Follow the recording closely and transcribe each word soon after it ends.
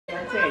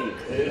tell you.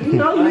 You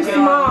know you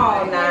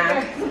small now.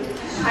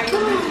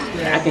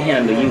 I can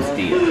handle you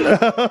still.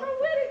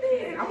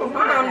 I'm a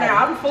mom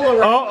now. I'm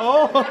full of.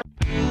 Oh.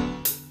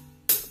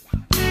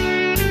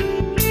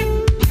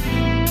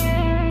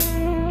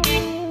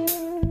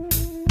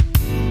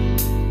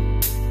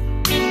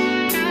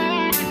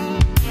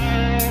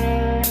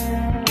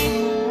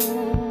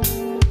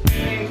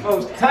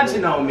 Folks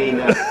touching on me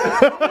now.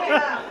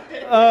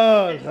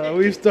 Oh, so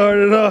we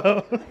started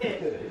off. Girl,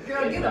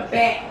 get a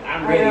bat.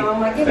 I'm ready.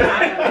 Get a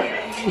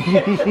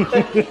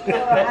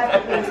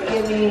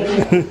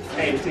Thanksgiving.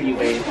 Same to you,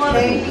 baby.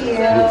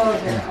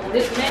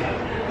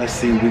 Let's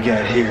see what we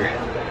got here.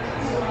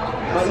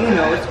 Well, you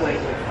know it's way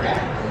different.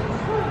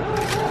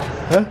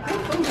 Huh?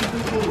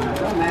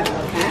 Don't matter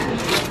what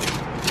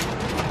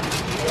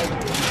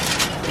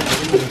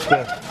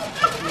kind.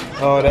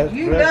 Oh, that's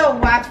You dressing. know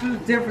white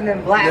food's different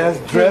than black. That's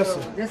food.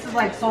 dressing. This is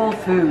like soul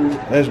food.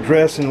 That's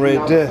dressing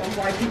right there. Some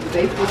white people,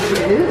 they food is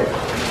good.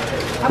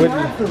 What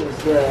My food is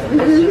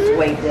good. It's just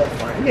way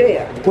different.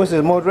 Yeah. What's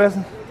this, more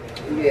dressing?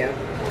 Yeah.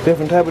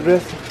 Different type of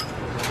dressing?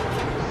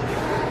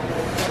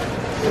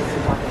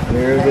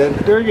 There's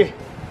that turkey.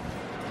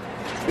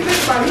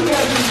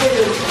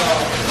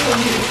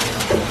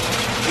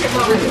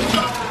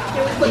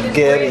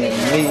 Spaghetti,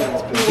 meat,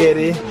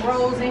 spaghetti,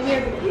 Rolls in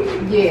here?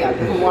 Yeah,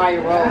 Hawaii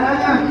rolls.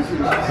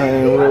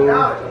 honey roll,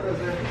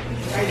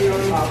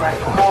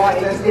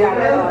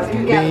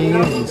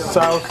 beans and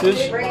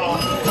sausage.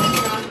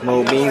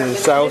 More beans and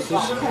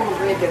sausage.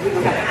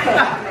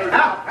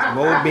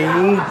 More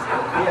beans.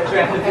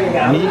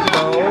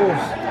 Meatballs.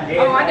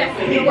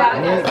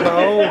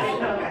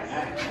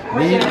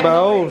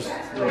 Meatballs.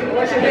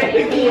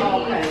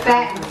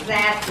 Fat and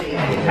sassy.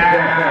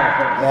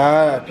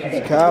 Ah,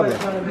 pizza cobbler.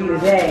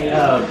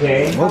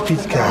 Okay. More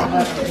pizza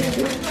cobbler.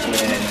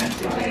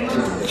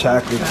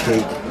 Chocolate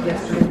cake.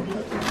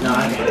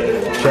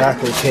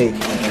 Chocolate cake.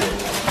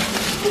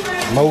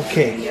 More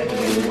cake.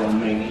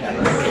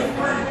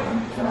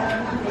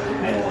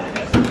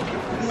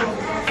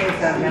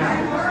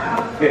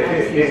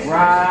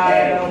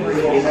 Right over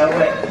here. You know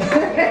what?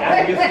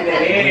 I'm used to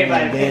that.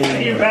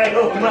 Everybody you right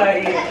over my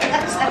head.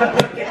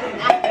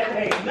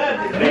 Ain't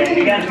nothing, man.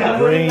 You gotta come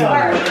with it.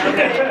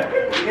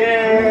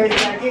 Yeah, you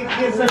gotta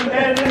get something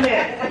better than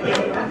that.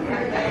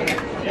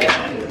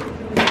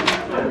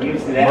 Yeah. I'm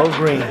used to that. More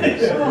greens.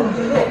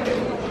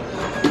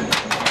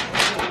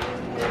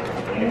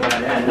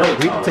 Everybody I know.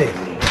 Sweet potato.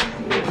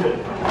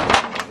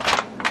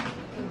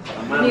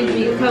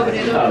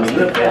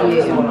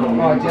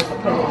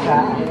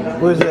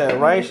 What's that?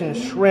 Rice and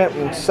shrimp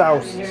and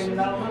sausage.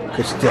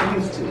 Good stuff.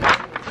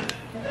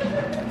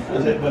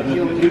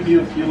 You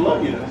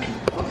love it.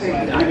 You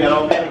got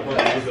all that.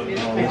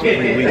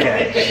 We got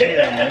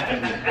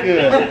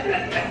good.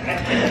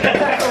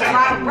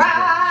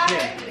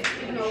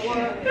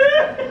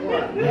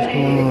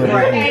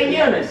 Hey,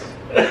 Eunice.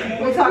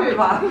 We're talking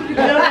about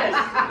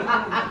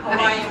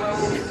Hawaiian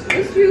rolls.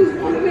 Let's use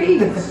one of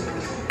these.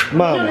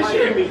 Mama. You should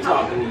hear me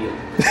talking to you.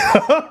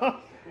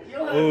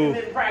 Your husband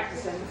been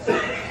practicing.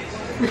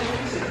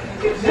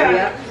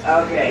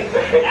 Okay.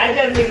 I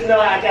just need to know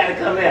I gotta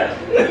come out.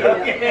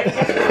 Okay.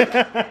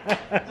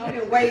 I've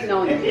been waiting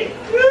on you.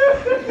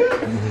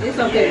 It's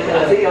okay. I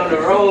see you on the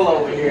roll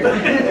over here.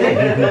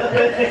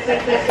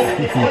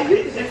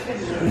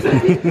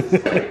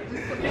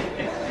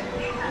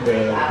 A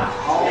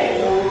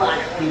whole lot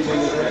of people.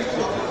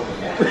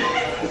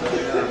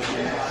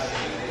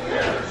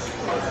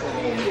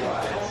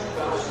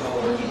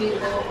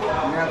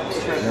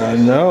 I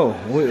know.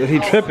 He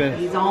tripping.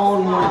 He's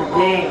on one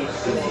day.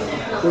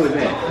 Who is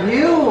that?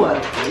 You.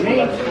 Me?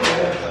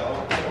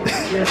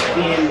 Just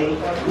being me.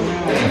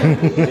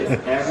 Just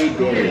every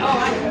day.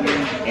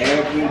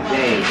 Every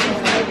day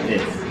just like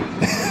this.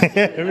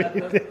 Every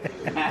day.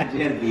 I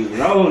just be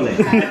rolling.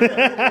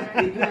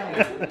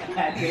 I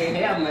can't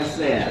help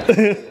myself.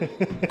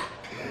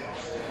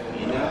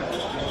 You know?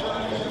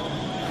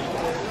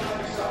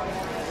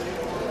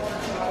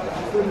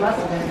 We must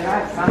have been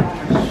right. Some of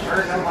them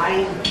shirt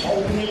Hawaiian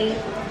told me.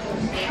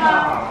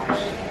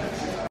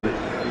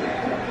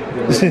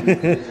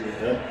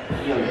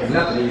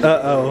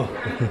 Uh-oh.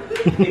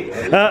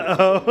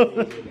 Uh-oh.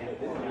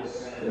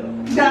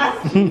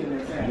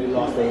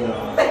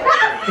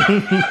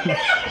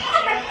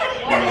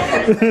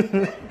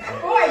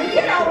 Boy,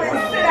 you always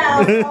sit down.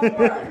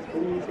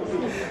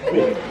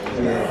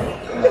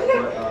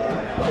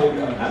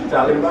 I'm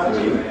talking about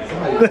you.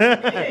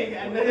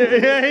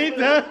 Yeah, he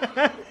does.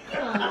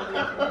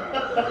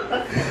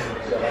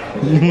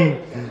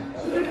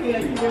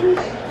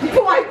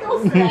 Boy, go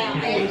sit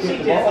down. She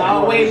just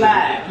always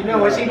lied. You know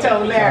what she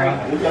told Larry?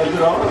 We got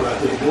good arms out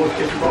there. Boys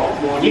catch the ball,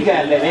 boy. You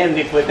gotta let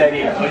Andy put that in.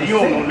 You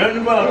don't know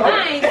nothing about it. I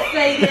ain't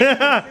say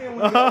that.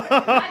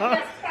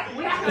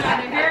 We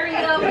trying to hurry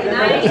up and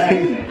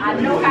I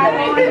know how to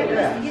get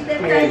that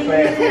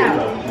thing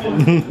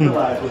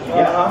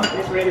out.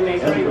 It's ready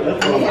made for you.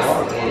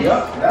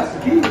 Yup, that's the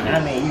key. I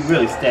mean, you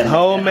really stand up.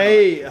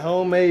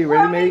 Homemade,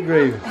 ready-made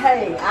gravy.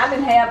 Hey, I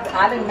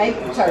didn't make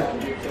the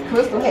turkey.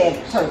 Crystal had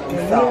the turkey.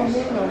 So.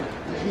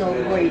 no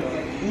great.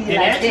 And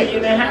actually, you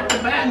didn't have to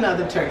buy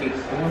another turkey.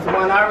 There was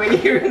one already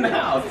here in the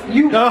house.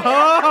 You. He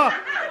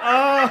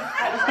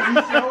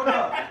showed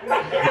up.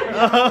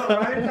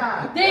 Right in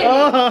time.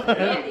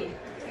 Danny.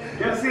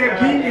 You see a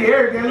pinky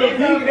here, get a little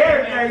pinky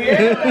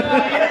everything.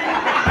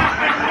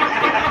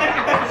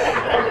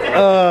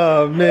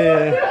 Oh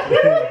man.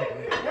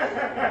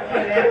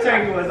 That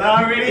turkey was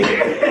already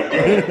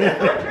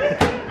here.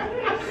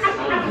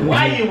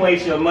 Why you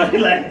waste your money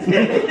like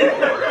that?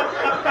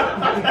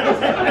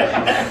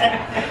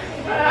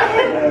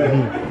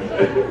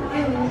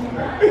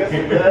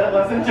 That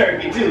wasn't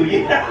turkey too,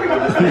 yeah. You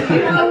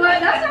know what?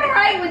 That's all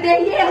right when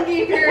Danielle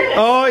get here.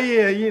 Oh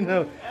yeah, you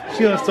know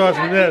she gonna start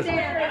from this.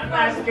 I'm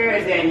not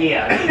scared of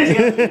Danielle.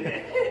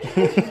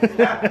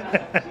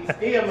 She's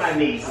still my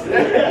niece. I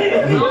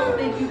don't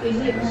think you can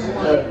hit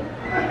one.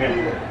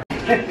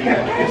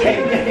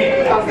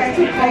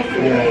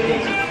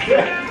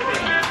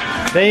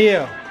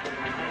 Danielle.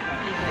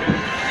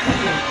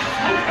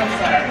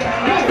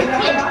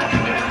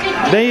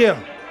 Danielle.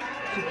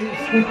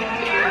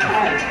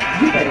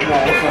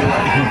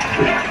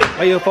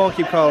 Why your phone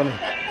keep calling me?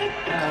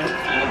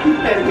 You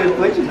better get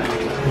what you know.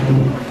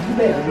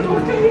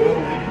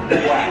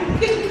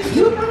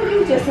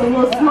 You just a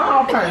little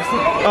small person.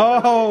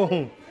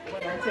 Oh.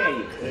 What I tell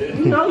you?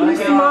 You know you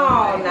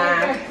small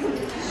now.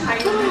 I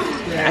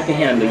can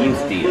handle you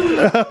still.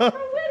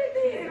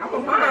 I'm a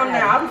mom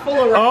now. I'm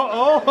full of.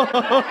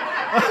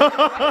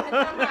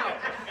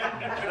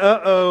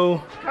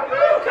 Uh-oh. Come on.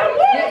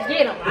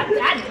 Get him. I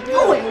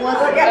knew it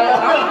wasn't.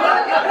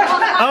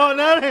 Oh,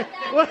 no.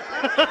 What?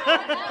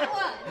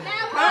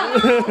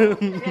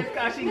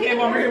 Because she came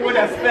over here with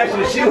her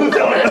special shoes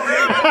on.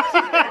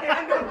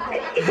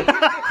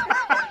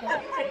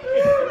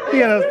 He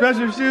got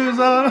special shoes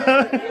on.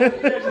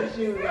 Special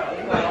shoes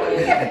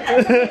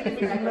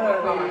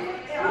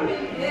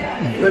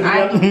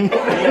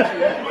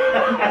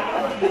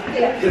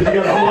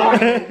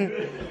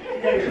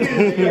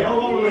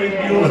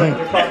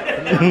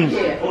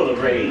Full of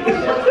rage.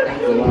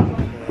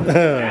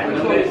 Right.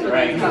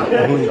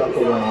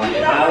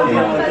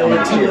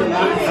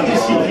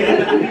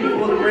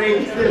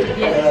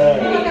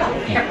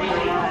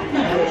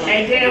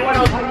 And then what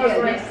else was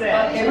Rick said?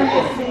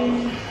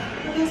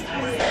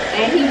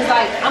 And he was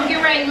like, I'm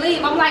getting ready to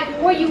leave. I'm like,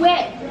 where you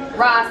at?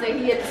 Rod said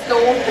he at the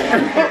store.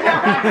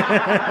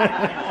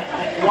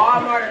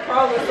 Walmart or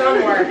Kroger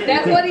somewhere.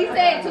 That's what he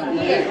said to me.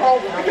 He at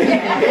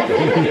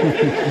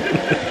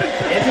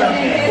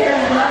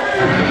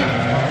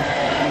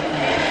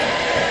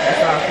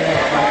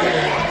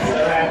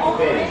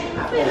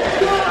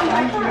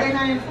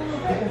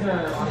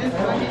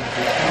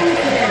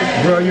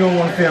Bro, you don't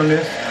want to film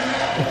this.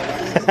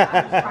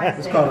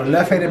 It's called a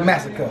left-handed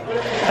massacre.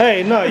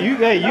 Hey, no, you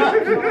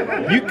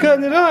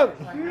cutting it up.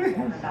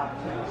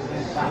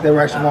 They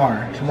were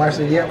Shamar. Shamar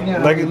said, yep, yeah.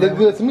 Like it look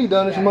good to me,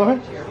 don't it, Shamar?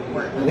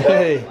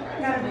 Hey.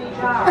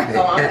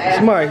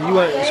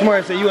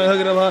 Shamar said you want to hook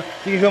it up, huh?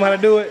 You can show him how to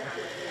do it?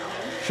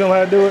 Show him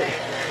how to do it?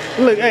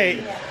 Look,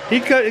 hey, he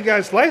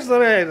got slices on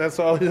there. That's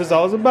all it's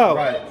about.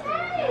 Right.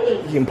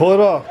 You can pull it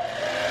off.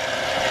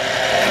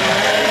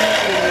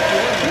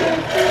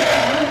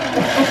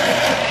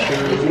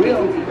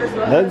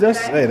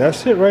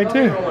 That's it right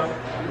there.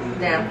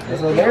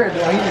 That's what Larry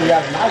doing. He just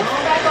got a knife.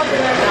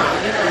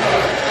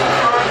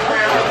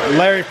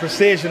 Larry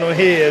precision on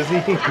his.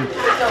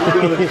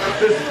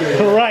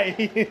 Right.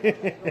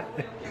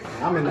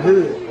 I'm in the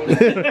hood.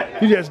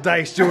 You just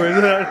diced yours.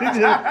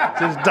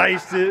 just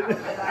diced it.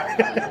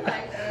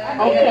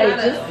 Okay,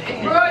 just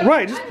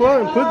Right, just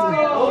plug and put it.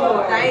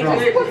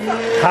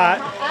 Hot.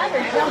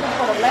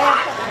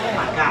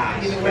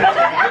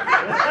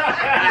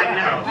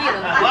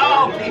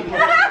 Whoa, people.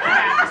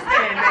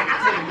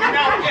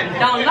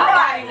 don't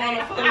nobody want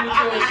to put me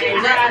through a shit.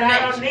 I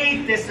don't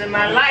need this in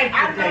my life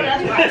today.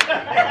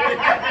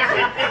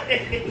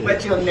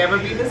 But you'll never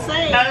be the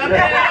same.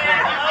 Okay.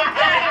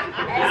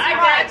 I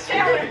got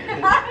you.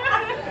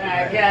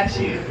 I got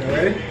you.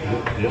 Ready?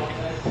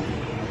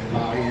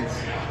 Yes.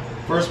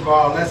 First of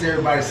all, let's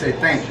everybody say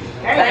thank you.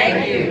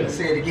 Thank you. Let's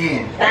say it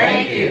again.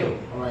 Thank you.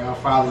 All right, our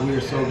Father, we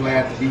are so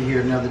glad to be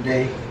here another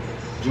day.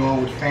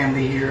 Join with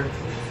family here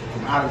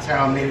from out of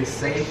town, made it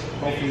safe.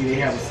 Hopefully they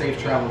have a safe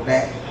travel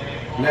back.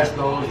 Bless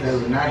those that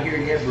are not here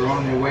yet, but are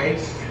on their way.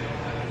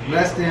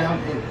 Bless them.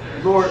 And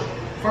Lord,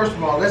 first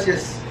of all, let's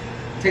just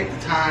take the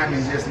time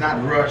and just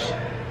not rush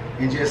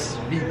and just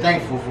be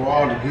thankful for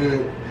all the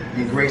good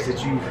and grace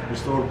that you've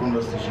bestowed upon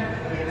us this year.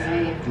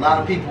 A lot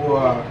of people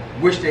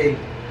wish they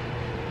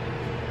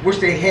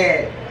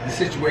had the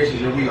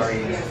situations that we are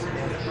in,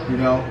 you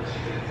know.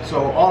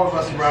 So all of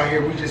us around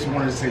here, we just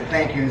wanted to say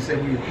thank you and say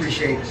we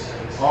appreciate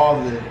all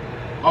the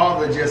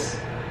just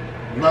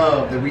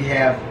love that we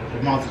have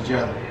amongst each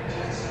other.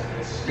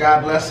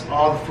 God bless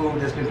all the food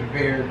that's been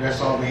prepared.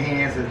 Bless all the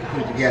hands that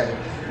put it together.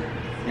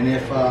 And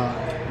if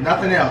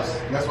nothing else,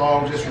 let's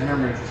all just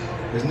remember,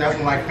 there's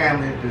nothing like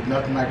family, there's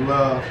nothing like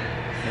love,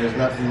 and there's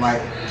nothing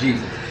like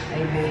Jesus.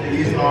 Amen.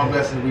 These are all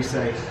blessings we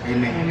say.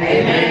 Amen.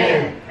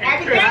 Amen.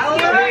 Happy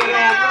Thanksgiving.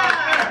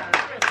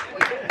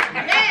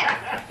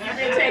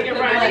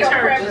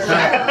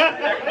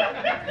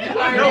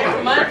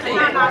 Monty. You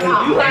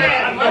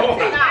had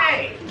Monty.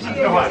 He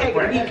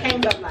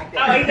came up like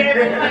Oh, he never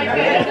like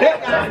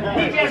that.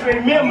 He just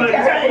remembered.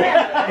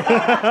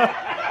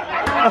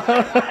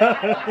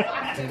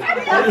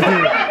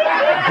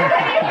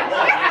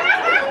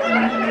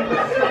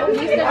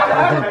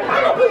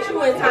 I'll put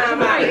you in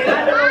time out. I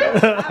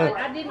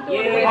didn't do it.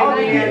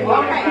 Okay,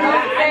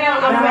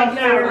 I'm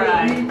making it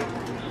right.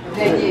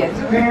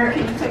 yes. Can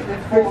you take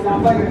that form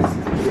off?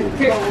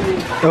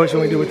 Oh, what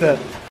should we do with that?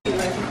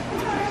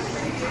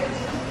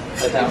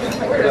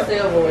 Where's the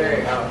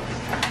silverware?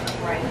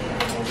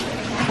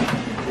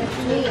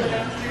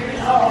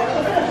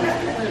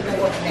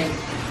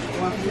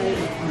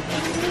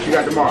 You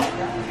got tomorrow.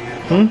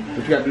 Hmm?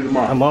 What you got to do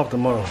tomorrow? I'm off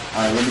tomorrow. All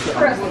right, let me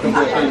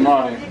tell you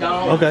tomorrow.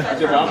 Okay.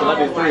 I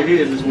did 3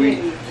 here this week.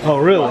 Oh,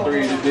 really?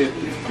 3 just did.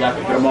 Got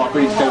to get them all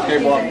 3. Take the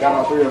table off and got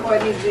all 3 of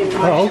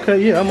them. Oh, okay.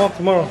 Yeah, I'm off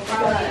tomorrow.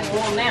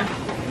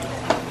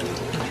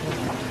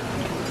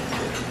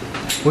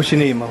 What you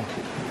need, Mom?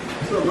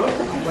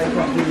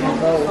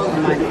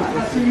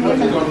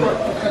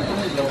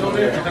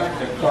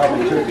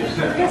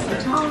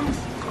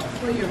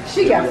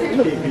 She got it.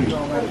 Look.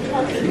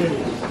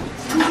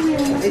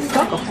 They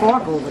stuck a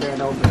fork over there,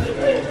 though.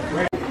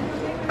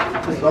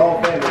 It's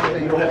all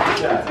family. You don't have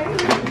to shot.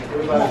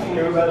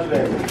 Everybody's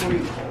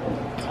family.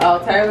 Oh,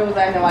 Taylor was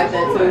acting like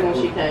that too when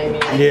she came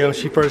in. Yeah, when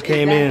she first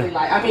came Exactly in.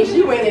 like, I mean,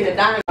 she went in the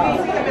dining room.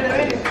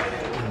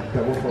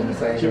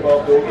 Chip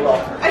off the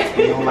clock.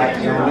 You don't like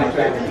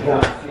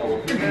that.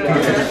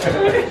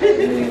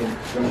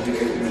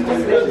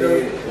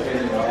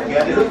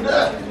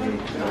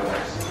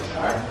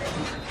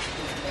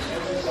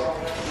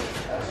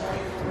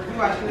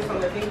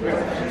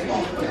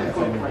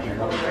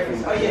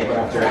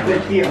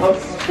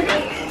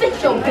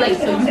 Fix your place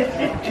so you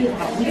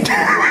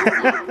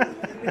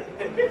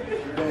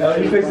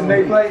You fixing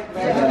make plate?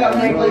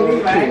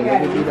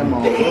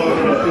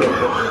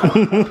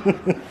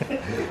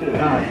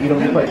 You don't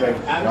need plate, baby.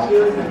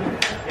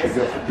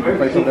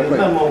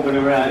 Some open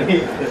around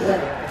here.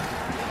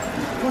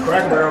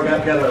 Cracker Barrel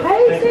got a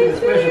Thanksgiving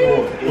special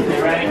for it. Is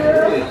that right?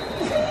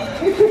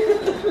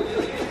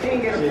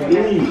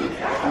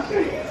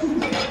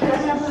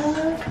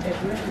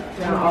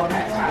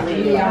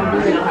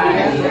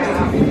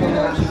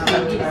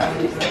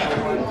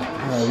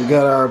 Alright, we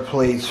got our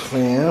plates,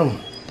 fam.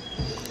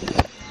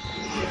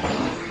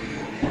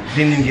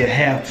 Didn't even get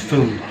half the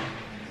food.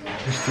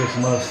 There's still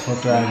some other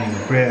stuff that I didn't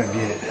even grab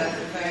yet.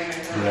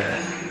 But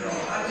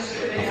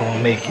I'm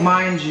gonna make it.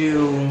 Mind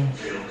you,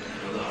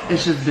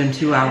 it's just been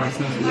 2 hours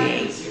since we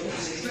ate.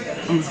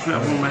 I'm just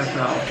gonna for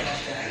myself.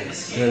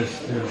 There's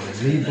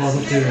meatballs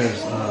up there,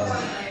 there's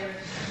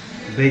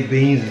baked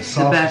beans and The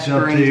sausage best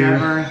up greens there.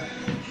 ever.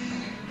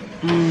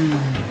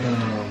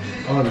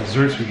 All the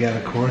desserts we got,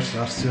 of course.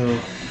 There's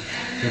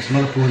some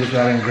other food that I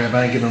didn't grab. I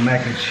didn't get no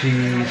mac and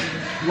cheese.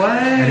 What? I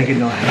didn't get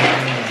no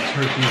ham, no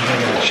turkey, I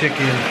got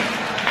chicken.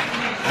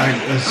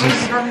 It's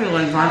just, Turkey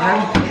legs, aren't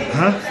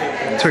huh?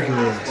 Turkey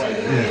legs. Yeah.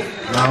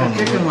 I don't know.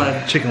 Chicken what-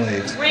 legs. Chicken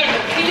legs. Randy,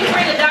 can you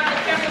bring the Dr.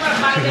 Pepper up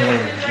by Chicken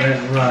there?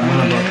 legs. Right, I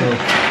about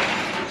those.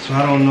 So I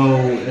don't know.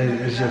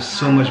 It's just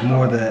so much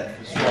more that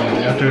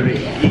after they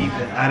eat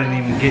that I didn't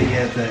even get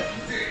yet that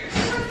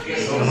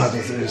I'm gonna have to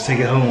just take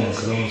it home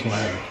because I was gonna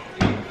have it.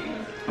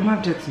 I'm gonna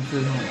have to take some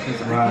food home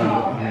because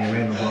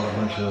Randall bought a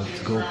bunch of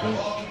to-go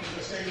plates.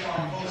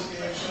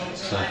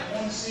 So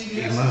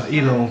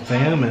eat on,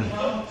 fam, and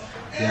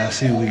yeah, I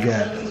see what we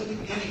got.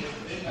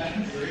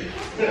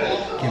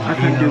 I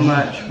couldn't do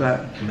much, but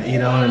I'm gonna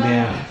eat on and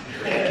then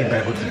get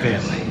back with the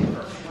family.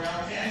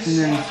 and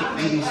then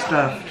maybe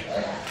stuffed.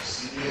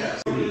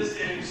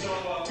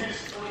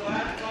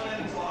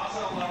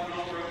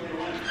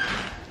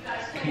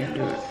 Can't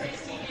do it.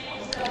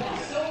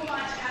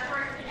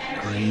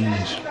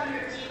 Greens.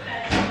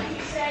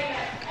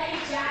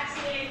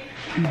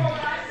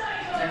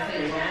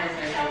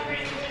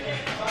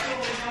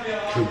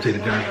 Sweet potato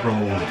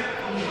casserole.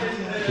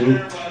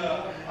 Sweet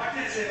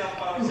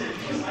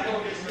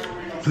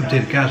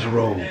potato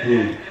casserole.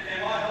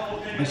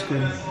 That's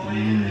good.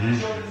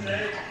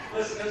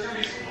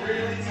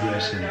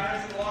 Dressing.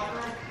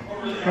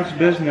 That's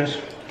business.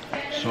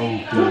 So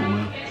good,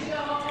 man.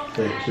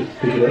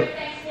 Pick it up.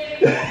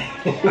 I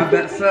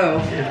bet so.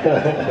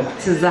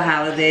 Tis the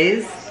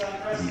holidays.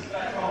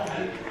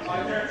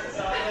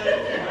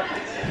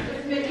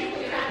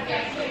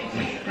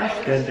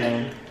 That's good,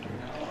 Dan.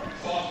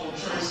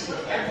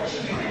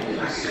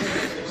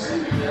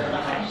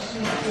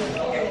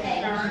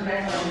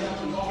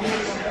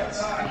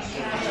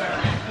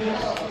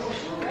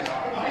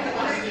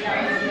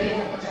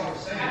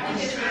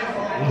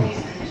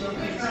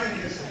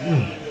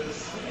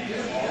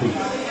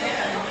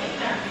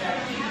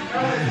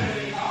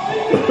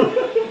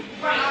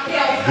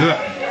 Good.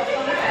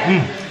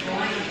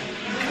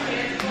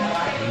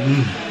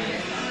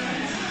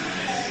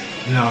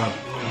 Now,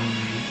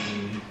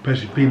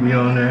 pressure PB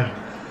on there.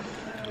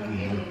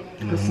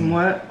 Put some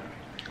what?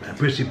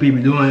 Pressure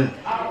PB doing it,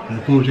 and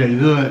the food tastes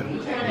good.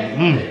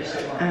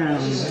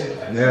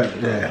 Yeah.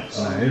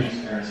 Nah,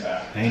 it's,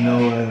 ain't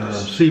no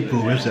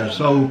seafood. It's that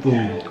soul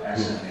food.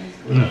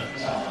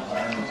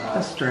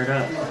 That's straight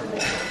up.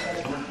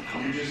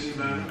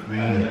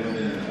 Man.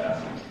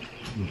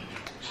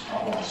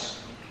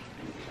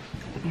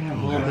 You have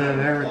a little bit of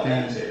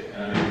everything.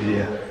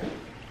 Yeah.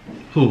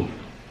 Who?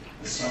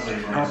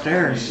 Out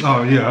there.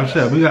 Oh yeah, I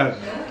said we got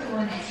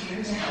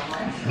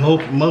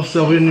most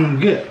stuff we didn't even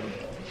get.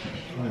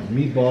 Like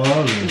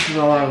meatballs This is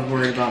all I was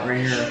worried about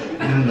right here.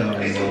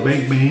 and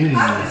baked beans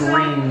and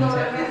Greens.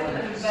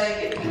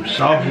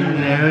 sausage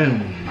in there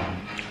and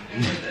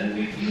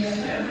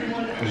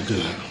it's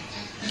good.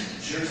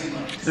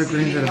 The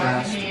greens are the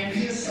best.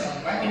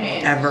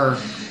 Ever.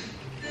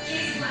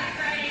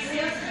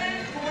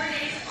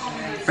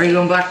 Are you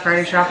going Black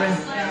Friday shopping?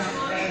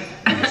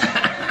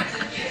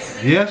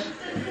 Yes?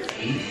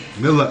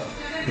 Good luck.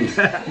 He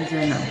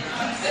said no.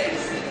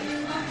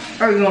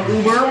 Are you going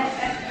Uber?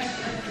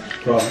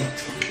 Probably.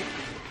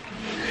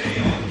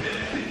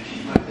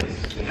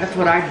 That's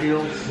what I do.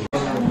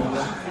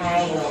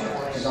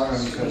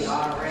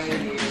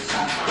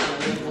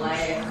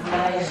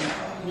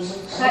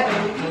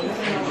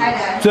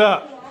 What's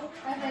up?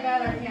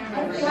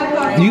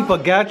 You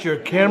forgot your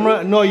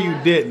camera? No, you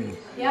didn't.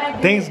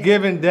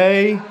 Thanksgiving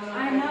Day.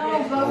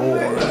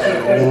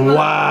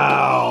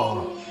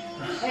 Wow.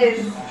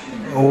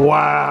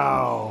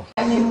 Wow.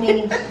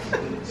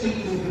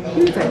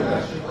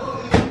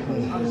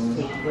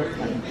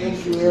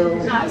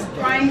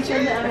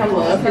 I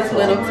love his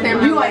little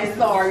Timber. You ain't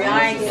sorry,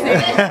 I ain't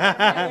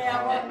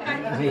sick.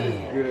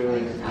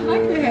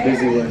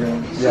 Busy with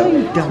him. Yeah.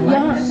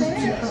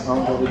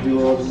 I'm gonna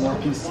do all the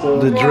monkey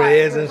stuff. The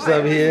dreads and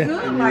stuff here.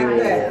 Like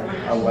that.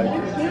 I like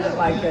it.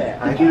 Like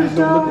that. I didn't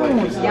look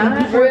like this.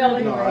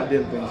 Really? No, I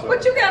didn't think so.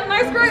 But you got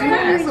nice great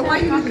hair, so why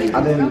you looking?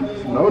 I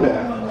didn't know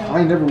that. I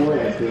ain't never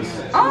wear like this.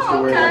 I used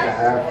to wear like an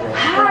afro.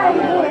 Hi,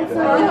 handsome.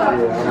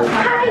 Yeah,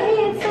 Hi,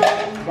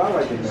 handsome. I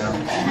like it now.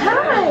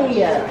 Hi.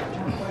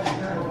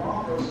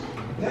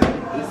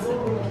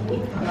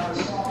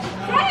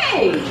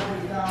 Hey.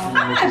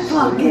 I'm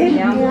fucking.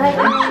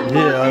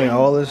 Yeah, I mean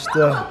all this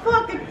stuff.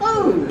 Fucking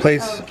food.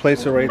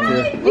 Plates are right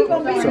there. You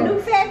gonna be the new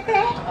fat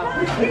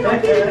fat? You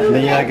gonna be the new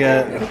Then I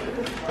got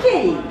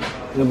kitty.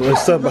 there's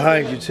stuff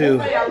behind you too.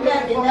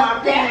 Nothing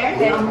up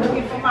there. I'm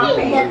looking for my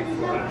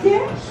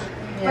pants.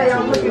 But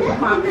I'm looking for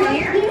my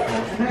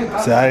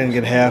pants. So I didn't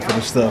get half of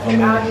the stuff. I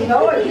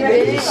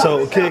mean,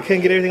 so can't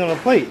get everything on a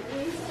plate.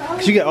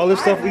 Cause you got all this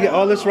stuff. You got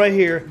all this right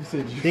here.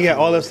 You got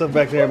all that stuff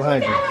back there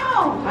behind you.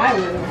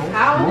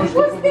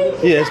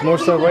 Yeah, it's more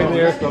stuff right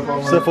there.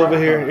 Stuff over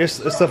here. It's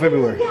stuff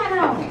everywhere.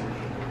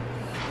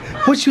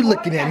 What you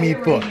looking at me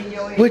for?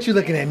 What you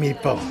looking at me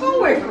for?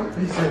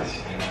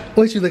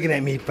 What you looking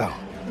at me for?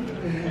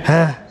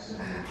 Huh?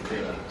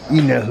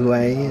 You know who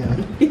I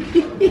am.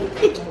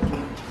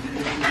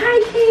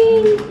 Hi,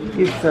 King.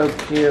 He's so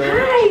cute.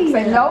 Hi.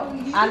 Say nope,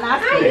 I'm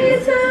not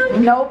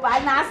speaking. Nope,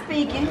 I'm not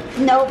speaking.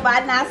 Nope,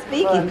 I'm not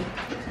speaking.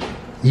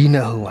 You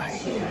know who I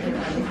am.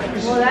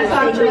 Well, that's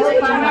not true.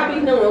 You might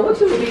be doing what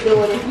you would be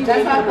doing if you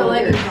That's not the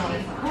leg.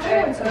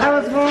 I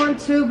was going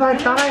to, but I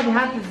thought I'd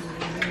have to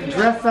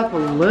dress up a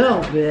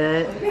little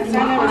bit.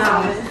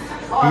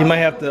 You might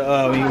have to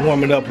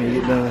warm it up when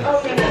you get done.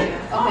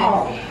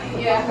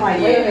 Yeah.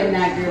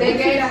 They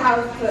gave a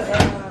house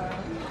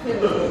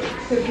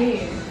to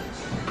kids.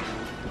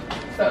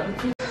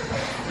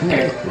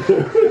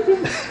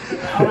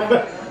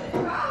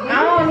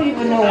 I don't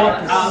even know what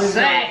to All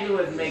say. that do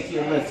is make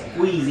you look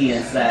squeezy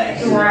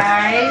inside.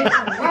 Right?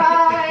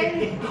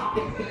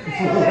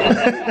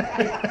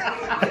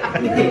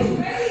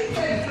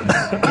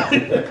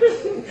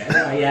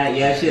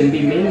 Yeah, I shouldn't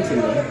be mean to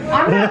me.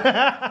 I'm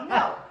not.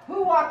 No.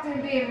 Who walked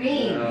in being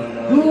mean?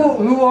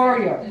 Who are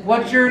you?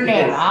 What's your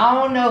name? I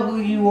don't know who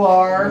you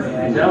are.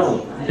 I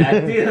don't.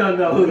 I still don't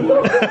know who you are.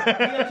 I'm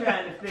still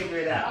trying to figure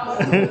it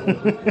out.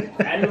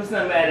 I knew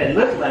somebody that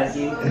looked like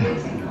you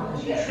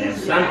at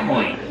some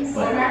point,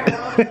 but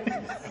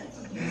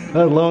That's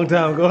a long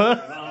time ago, huh?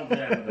 long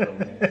time ago,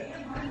 man.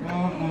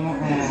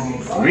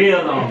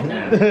 Real long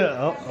time.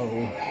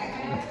 Uh-oh.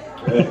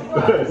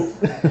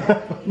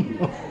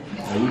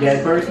 Are you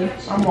that person?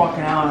 I'm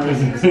walking out.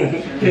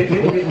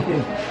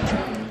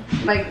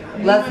 Like,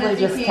 Leslie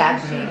just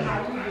tagged me.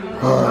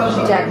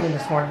 She tagged me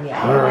this morning,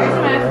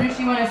 yeah.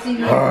 She want to see me.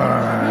 She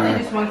really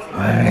just wants to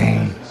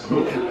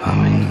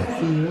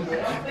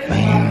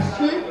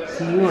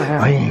See you or her?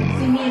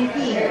 see me and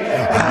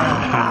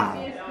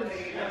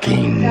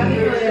King.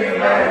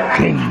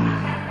 King.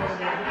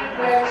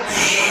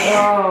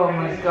 Oh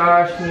my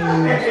gosh, you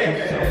missed her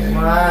so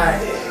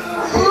much.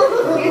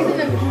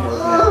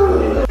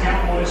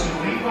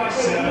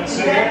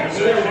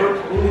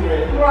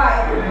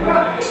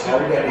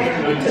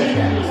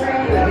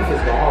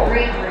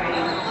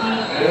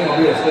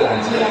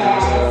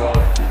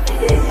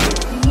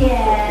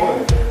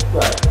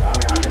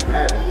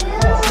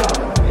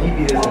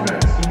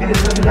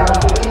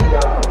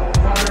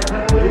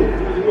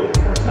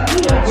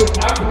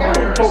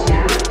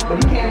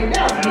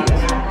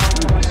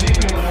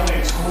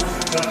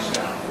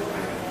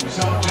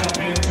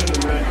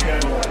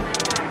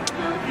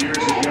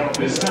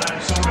 This time,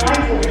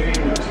 somebody was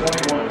waiting with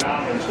 $21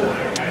 for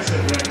it. I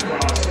said Red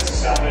Cross, it's a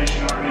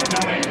Salvation Army.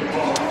 Donate the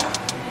ball.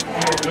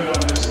 Feel good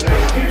on this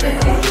Thanksgiving.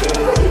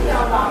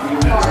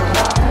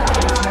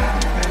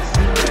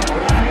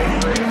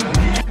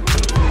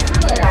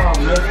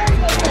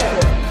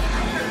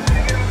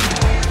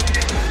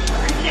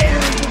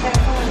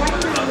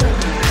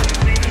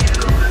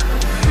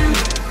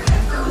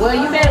 Well,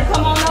 you better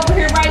come on over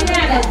here right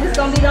now. This is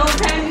gonna be the only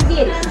time you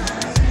get it.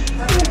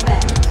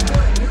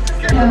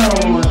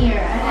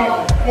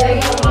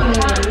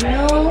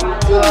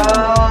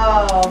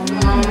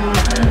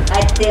 I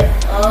said,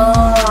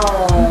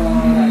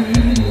 oh,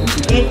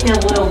 it's a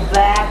little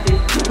back,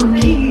 it's too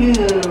cute.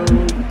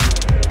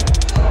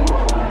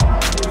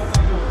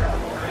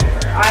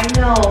 I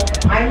know,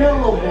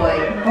 little boy.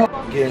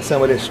 Getting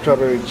some of this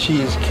strawberry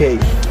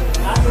cheesecake,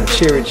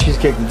 cherry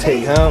cheesecake to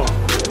take home.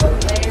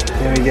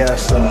 Then we got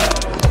some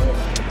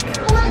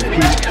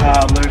peach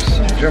cobblers,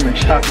 German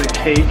chocolate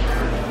cake,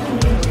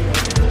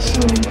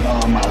 some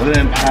my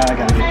lemon pie.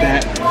 Gotta get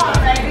that.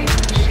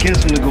 Just getting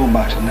some to go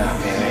boxing now,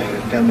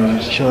 man. Family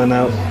just chilling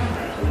out,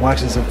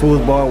 watching some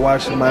football,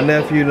 watching my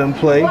nephew them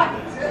play,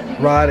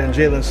 Rod and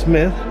Jalen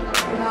Smith.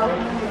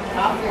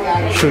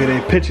 Show you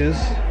their pictures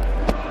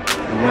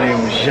of when they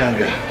was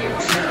younger.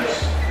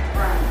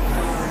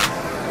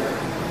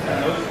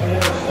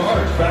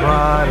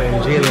 Rod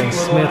and Jalen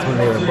Smith when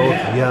they were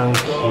both young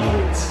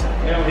kids.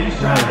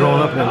 Now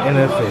growing up in the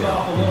NFL.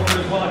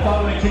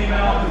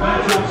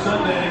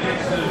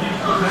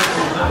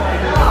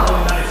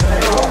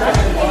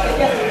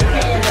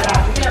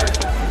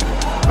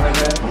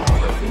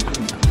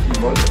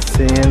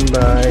 Sand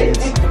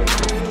bites.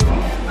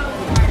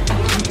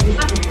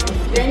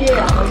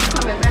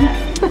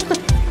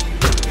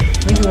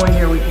 Maybe one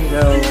year we can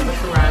go.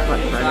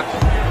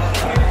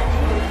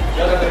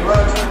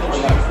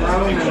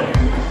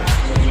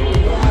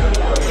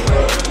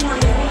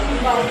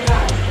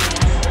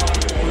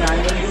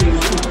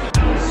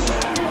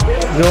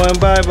 Going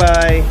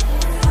bye-bye.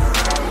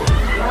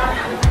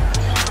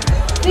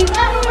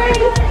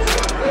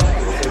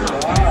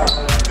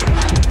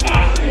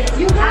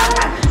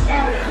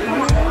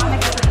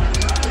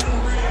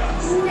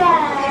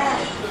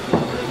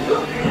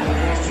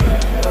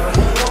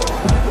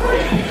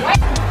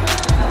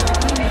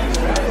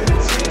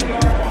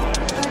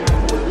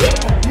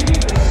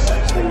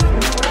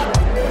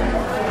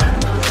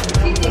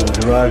 The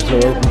garage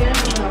door open.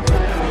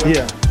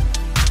 Yeah.